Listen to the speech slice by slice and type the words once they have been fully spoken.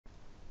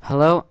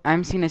Hello,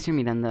 I'm Sinesio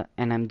Miranda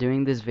and I'm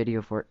doing this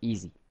video for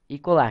Easy,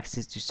 Equal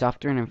Access to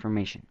Software and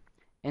Information.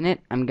 In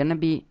it, I'm going to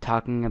be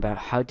talking about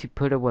how to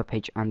put a web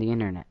page on the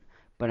internet,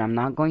 but I'm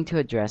not going to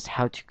address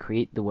how to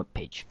create the web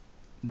page.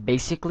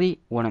 Basically,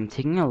 what I'm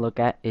taking a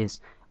look at is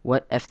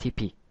what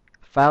FTP,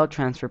 File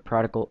Transfer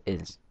Protocol,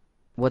 is.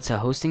 What's a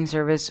hosting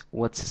service,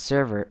 what's a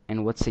server,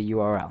 and what's a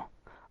URL,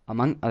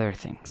 among other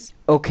things.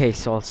 Okay,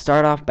 so I'll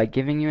start off by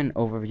giving you an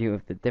overview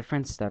of the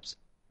different steps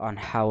on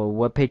how a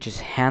web page is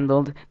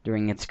handled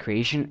during its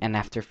creation and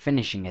after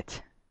finishing it.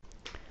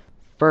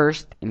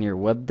 First, in your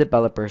web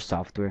developer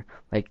software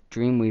like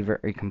Dreamweaver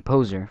or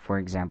Composer, for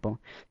example,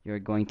 you're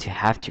going to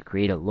have to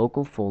create a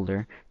local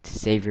folder to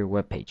save your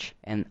web page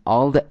and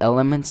all the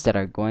elements that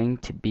are going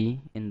to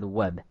be in the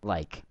web,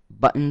 like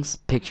buttons,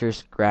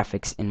 pictures,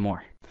 graphics, and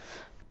more.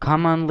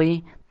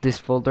 Commonly, this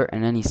folder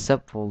and any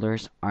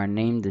subfolders are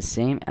named the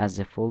same as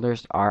the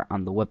folders are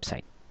on the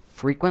website.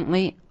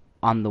 Frequently,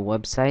 on the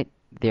website,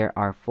 there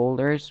are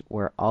folders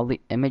where all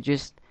the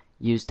images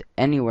used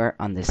anywhere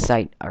on the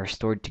site are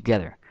stored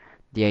together.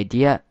 The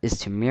idea is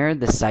to mirror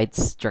the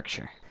site's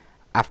structure.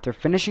 After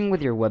finishing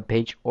with your web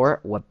page or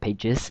web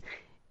pages,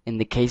 in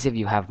the case if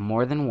you have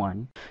more than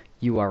one,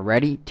 you are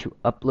ready to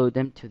upload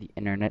them to the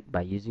internet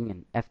by using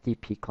an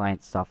FTP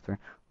client software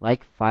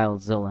like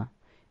FileZilla,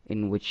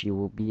 in which you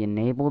will be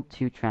enabled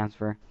to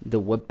transfer the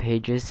web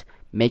pages,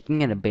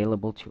 making it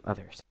available to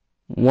others.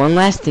 One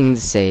last thing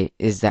to say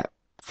is that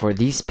for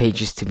these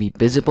pages to be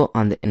visible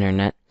on the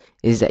internet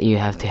is that you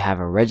have to have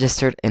a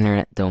registered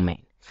internet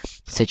domain,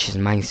 such as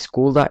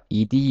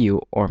myschool.edu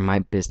or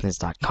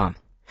mybusiness.com,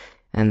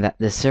 and that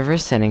the server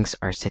settings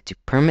are set to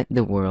permit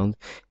the world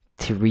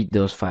to read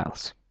those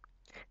files.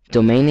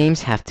 Domain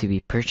names have to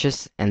be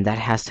purchased, and that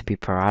has to be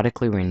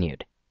periodically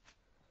renewed.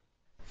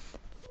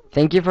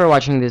 Thank you for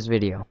watching this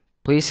video.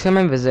 Please come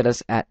and visit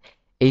us at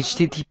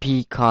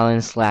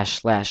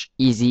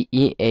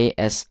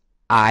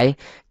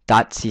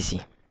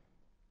http://easyeasi.cc.